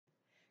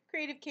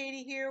Creative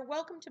Katie here.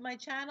 Welcome to my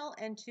channel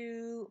and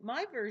to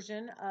my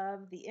version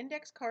of the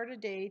Index Card a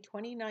Day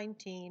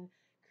 2019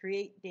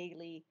 Create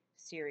Daily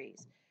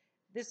series.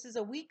 This is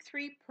a week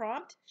 3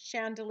 prompt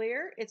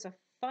chandelier. It's a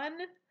fun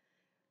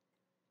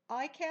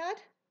ICAD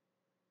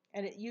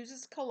and it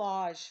uses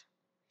collage.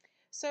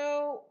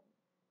 So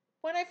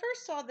when I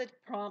first saw the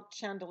prompt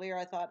chandelier,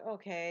 I thought,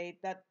 okay,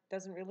 that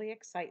doesn't really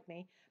excite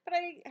me. But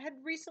I had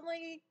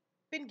recently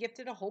been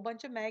gifted a whole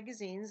bunch of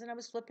magazines and I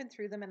was flipping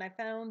through them and I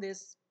found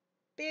this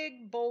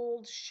big,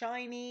 bold,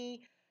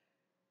 shiny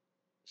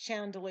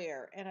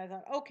chandelier. And I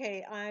thought,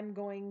 okay, I'm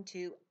going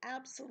to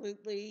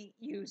absolutely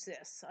use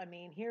this. I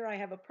mean, here I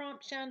have a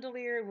prompt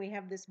chandelier and we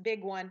have this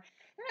big one. And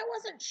I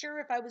wasn't sure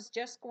if I was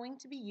just going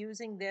to be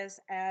using this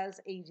as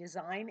a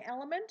design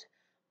element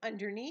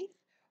underneath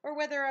or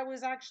whether I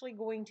was actually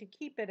going to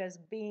keep it as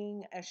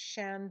being a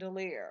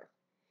chandelier.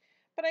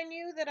 But I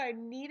knew that I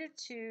needed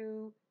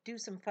to do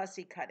some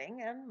fussy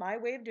cutting, and my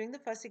way of doing the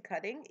fussy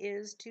cutting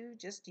is to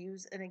just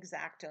use an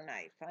X-Acto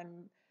knife.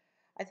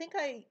 I think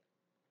I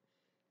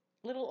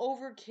little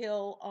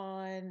overkill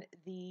on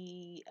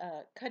the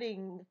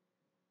cutting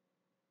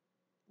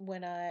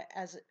when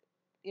as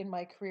in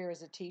my career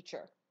as a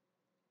teacher.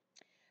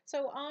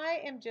 So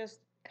I am just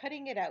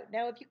cutting it out.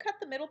 Now, if you cut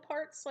the middle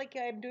parts like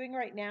I'm doing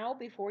right now,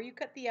 before you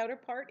cut the outer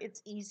part,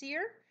 it's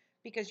easier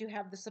because you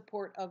have the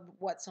support of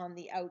what's on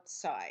the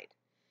outside.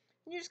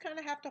 You just kind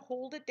of have to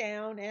hold it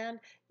down and,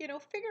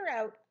 figure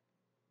out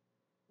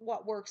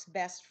what works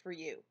best for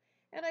you.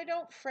 And I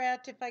don't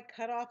fret if I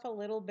cut off a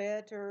little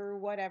bit or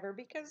whatever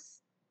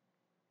because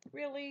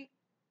really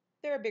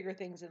there are bigger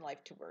things in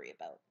life to worry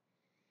about.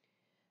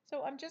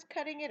 So I'm just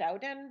cutting it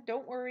out, and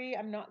don't worry,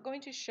 I'm not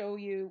going to show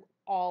you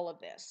all of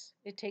this.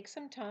 It takes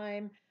some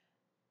time,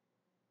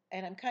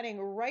 and I'm cutting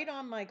right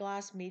on my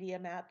glass media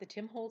mat, the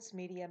Tim Holtz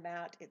media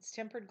mat. It's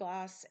tempered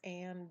glass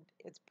and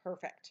it's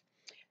perfect.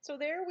 So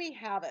there we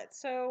have it.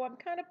 So I'm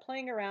kind of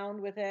playing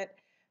around with it,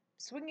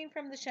 swinging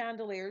from the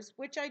chandeliers,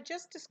 which I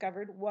just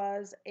discovered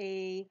was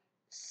a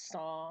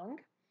song.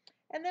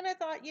 And then I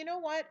thought, you know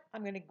what?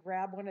 I'm going to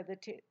grab one of the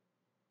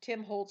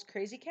Tim Holtz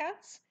Crazy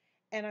Cats,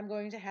 and I'm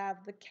going to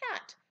have the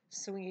cat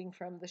swinging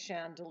from the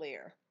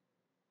chandelier.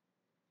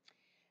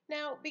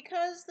 Now,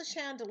 because the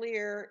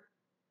chandelier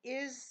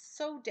is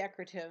so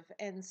decorative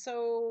and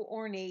so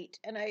ornate,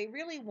 and I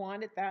really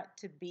wanted that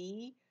to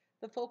be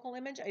the focal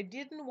image, I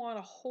didn't want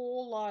a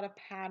whole lot of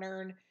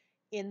pattern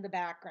in the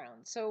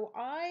background. So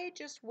I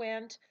just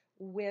went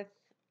with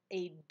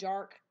a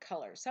dark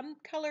color, some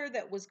color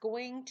that was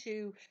going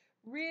to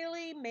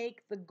really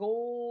make the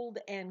gold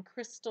and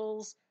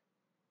crystals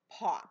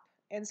pop.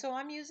 And so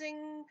I'm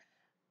using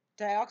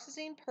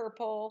dioxazine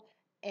purple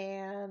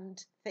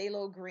and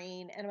phthalo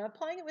green, and I'm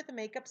applying it with a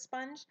makeup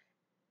sponge.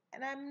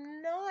 And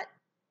I'm not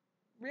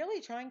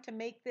really trying to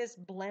make this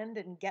blend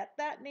and get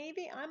that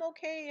navy. I'm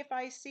okay if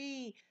I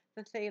see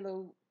the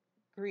phthalo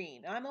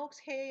green. I'm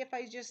okay if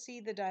I just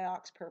see the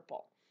diox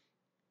purple.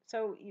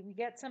 So you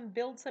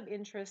build some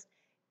interest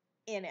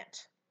in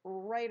it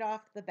right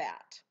off the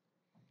bat.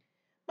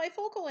 My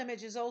focal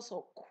image is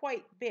also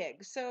quite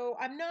big, so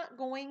I'm not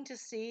going to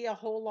see a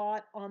whole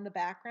lot on the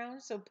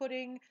background. So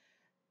putting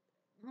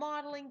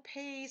modeling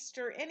paste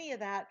or any of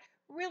that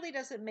really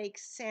doesn't make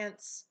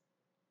sense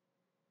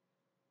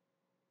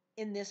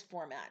in this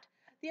format.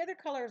 The other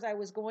colors I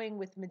was going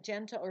with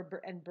magenta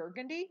and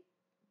burgundy.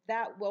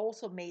 That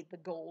also made the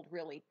gold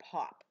really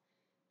pop.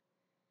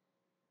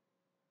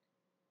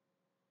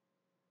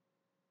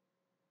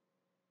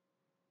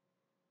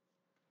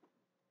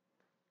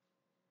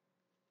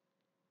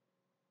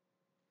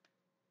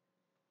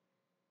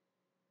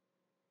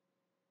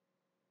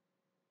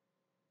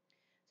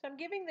 So I'm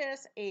giving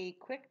this a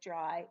quick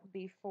dry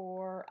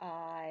before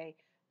I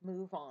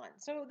move on.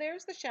 So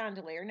there's the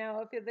chandelier.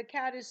 Now, if the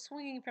cat is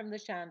swinging from the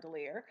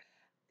chandelier,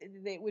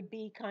 it would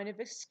be kind of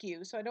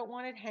askew, so I don't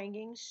want it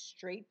hanging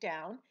straight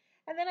down.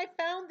 And then I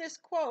found this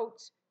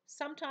quote,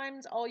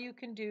 sometimes all you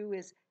can do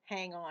is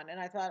hang on. And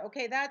I thought,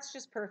 okay, that's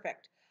just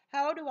perfect.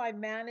 How do I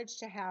manage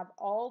to have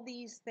all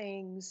these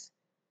things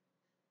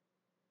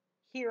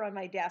here on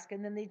my desk?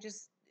 And then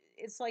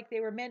it's like they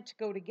were meant to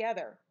go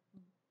together.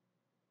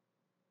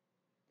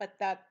 But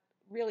that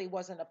really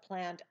wasn't a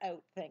planned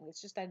out thing.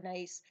 It's just a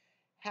nice,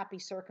 happy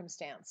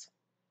circumstance.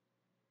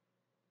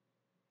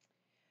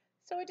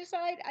 So I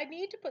decide I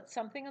need to put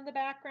something on the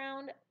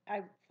background.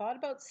 I thought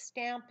about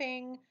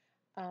stamping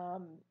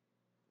um,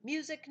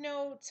 music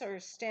notes or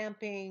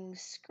stamping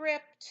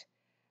script,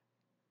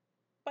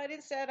 but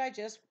instead I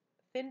just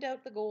thinned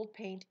out the gold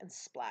paint and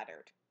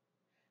splattered.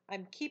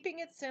 I'm keeping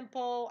it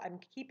simple. I'm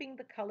keeping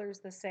the colors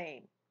the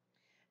same.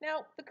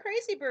 Now, the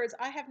crazy birds,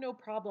 I have no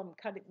problem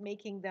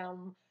making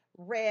them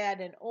red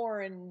and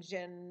orange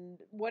and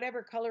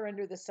whatever color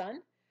under the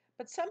sun.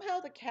 But somehow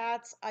the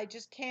cats, I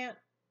just can't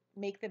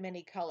make them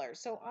any color.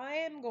 So I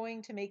am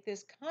going to make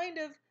this kind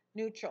of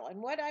neutral.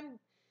 And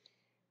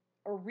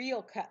a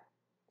real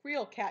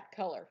cat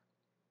color.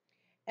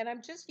 And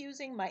I'm just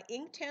using my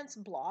Inktense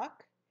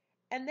block.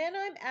 And then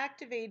I'm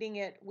activating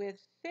it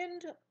with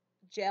thinned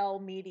gel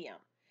medium.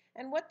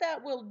 And what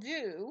that will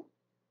do,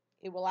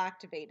 it will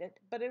activate it,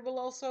 but it will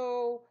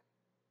also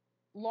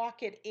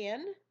lock it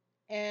in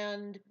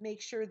and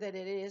make sure that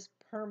it is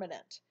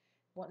permanent.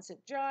 Once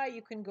it's dry,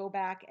 you can go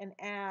back and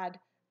add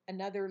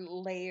another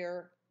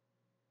layer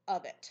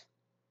of it.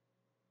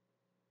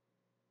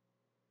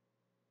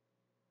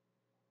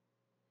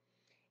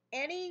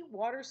 Any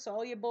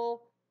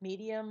water-soluble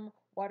medium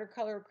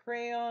watercolor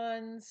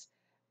crayons,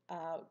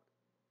 uh,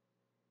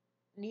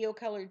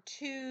 Neocolor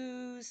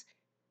 2s,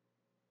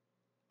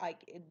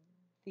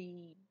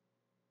 the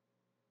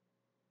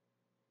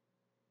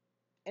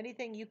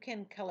anything you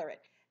can color it.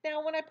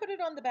 Now, when I put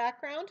it on the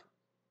background,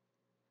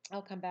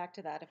 I'll come back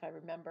to that if I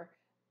remember,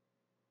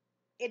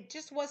 it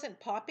just wasn't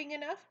popping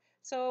enough.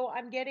 So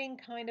I'm getting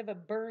kind of a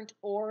burnt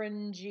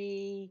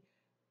orangey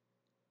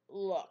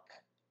look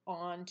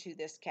onto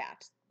this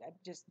cat. I'm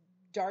just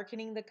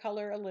darkening the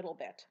color a little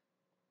bit.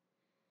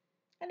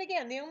 And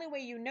again, the only way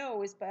you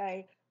know is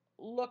by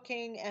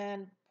looking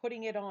and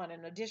putting it on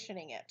and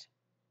auditioning it.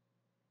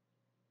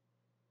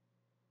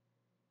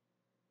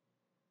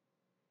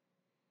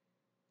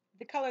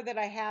 The color that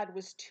I had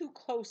was too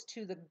close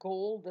to the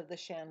gold of the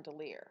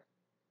chandelier.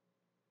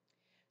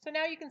 So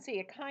now you can see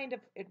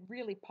it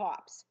really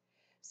pops.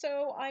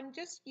 So I'm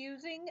just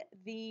using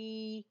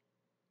the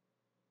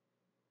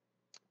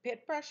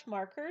pit brush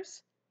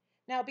markers.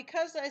 Now,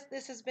 because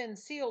this has been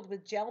sealed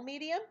with gel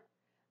medium,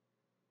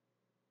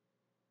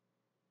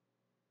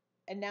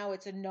 and now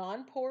it's a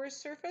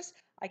non-porous surface,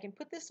 I can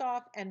put this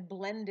off and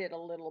blend it a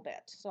little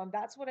bit. So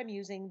that's what I'm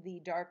using the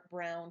dark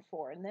brown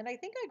for. And then I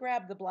think I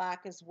grabbed the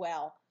black as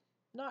well.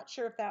 Not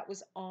sure if that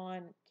was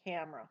on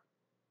camera.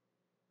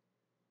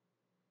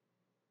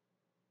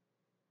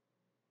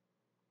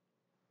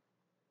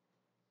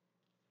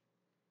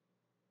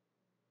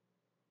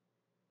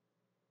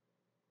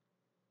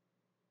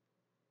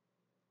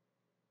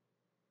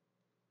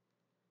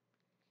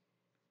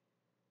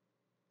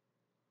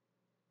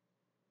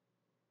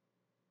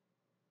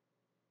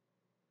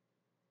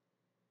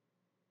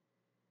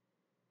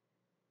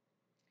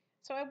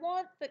 So I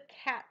want the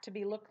cat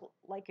to look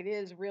like it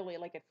is really,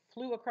 like it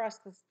flew across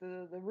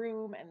the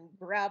room and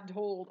grabbed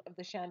hold of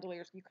the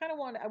chandelier. So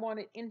I want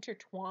it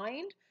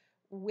intertwined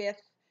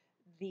with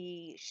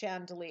the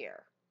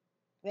chandelier.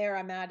 There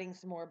I'm adding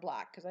some more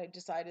black because I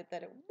decided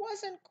that it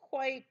wasn't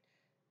quite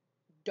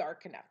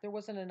dark enough. There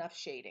wasn't enough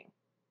shading.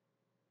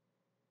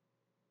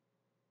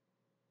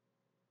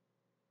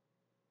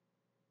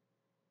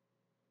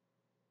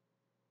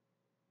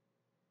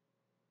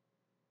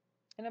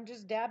 And I'm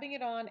just dabbing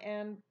it on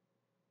and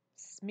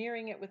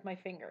smearing it with my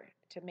finger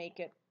to make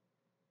it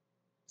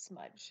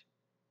smudge.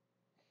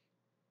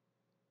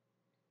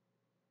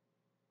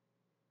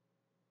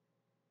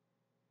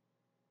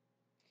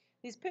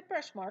 These pit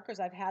brush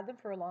markers, I've had them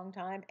for a long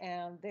time,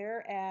 and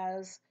they're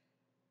as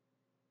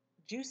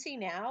juicy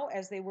now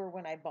as they were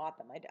when I bought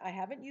them. I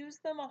haven't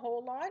used them a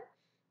whole lot,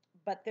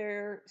 but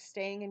they're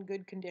staying in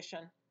good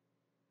condition.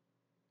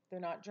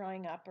 They're not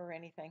drying up or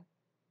anything.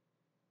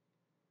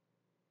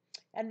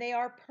 And they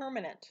are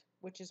permanent,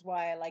 which is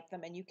why I like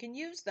them. And you can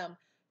use them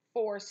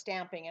for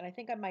stamping. And I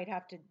think I might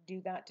have to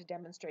do that to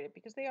demonstrate it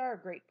because they are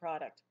a great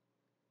product.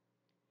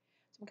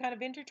 So I'm kind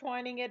of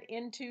intertwining it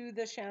into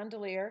the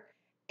chandelier,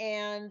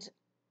 and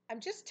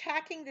I'm just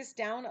tacking this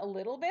down a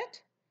little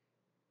bit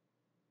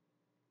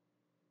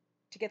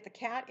to get the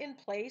cat in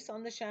place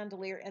on the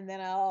chandelier, and then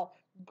I'll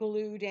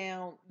glue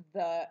down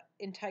the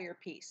entire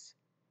piece.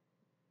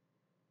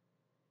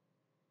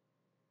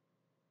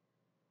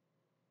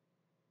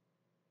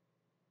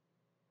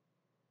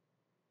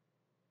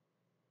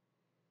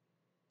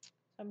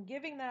 So I'm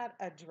giving that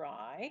a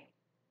dry.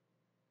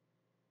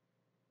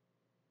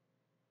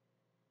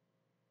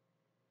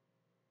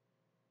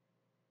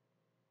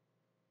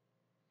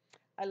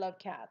 I love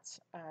cats.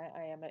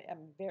 I'm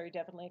very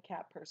definitely a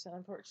cat person.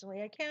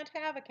 Unfortunately, I can't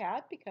have a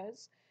cat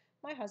because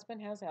my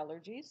husband has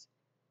allergies.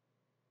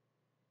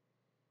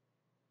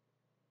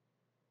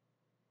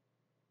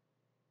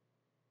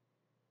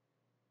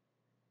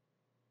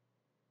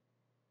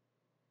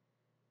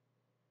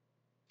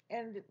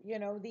 And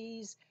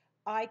these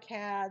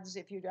ICADs,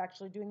 if you're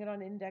actually doing it on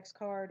an index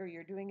card or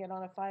you're doing it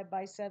on a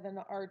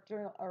 5x7 art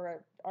journal or a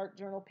art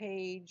journal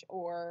page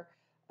or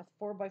a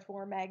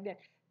 4x4 magnet,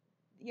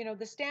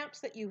 the stamps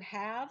that you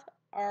have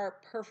are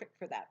perfect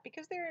for that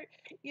because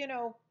you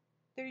know,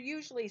 they're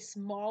usually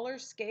smaller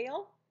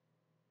scale,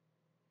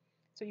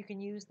 so you can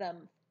use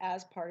them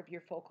as part of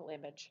your focal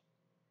image.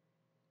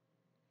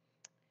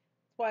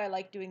 That's why I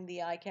like doing the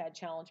ICAD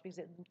challenge, because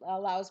it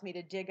allows me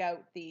to dig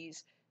out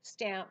these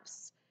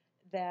stamps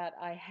that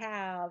I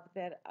have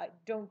that I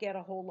don't get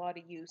a whole lot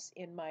of use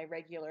in my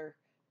regular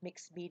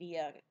mixed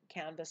media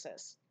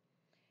canvases.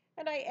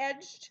 And I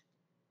edged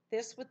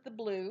this with the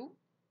blue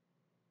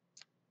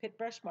pit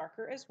brush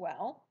marker as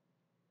well.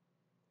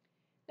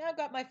 Now I've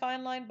got my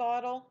fine line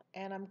bottle,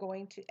 and I'm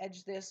going to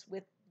edge this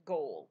with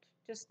gold,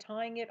 just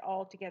tying it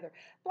all together.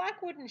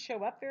 Black wouldn't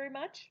show up very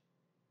much,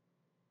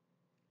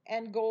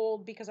 and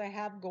gold because I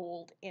have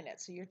gold in it.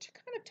 So you're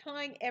kind of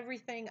tying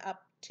everything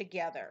up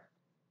together.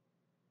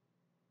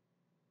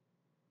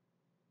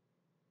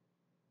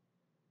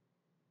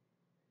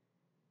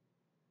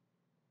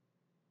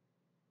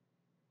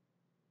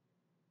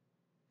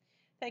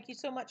 Thank you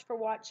so much for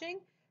watching.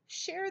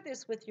 Share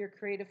this with your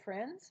creative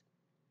friends.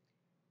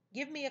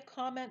 Give me a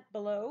comment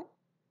below.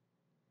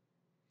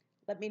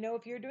 Let me know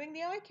if you're doing the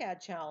ICAD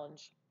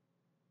challenge.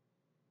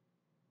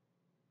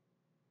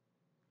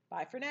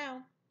 Bye for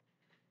now.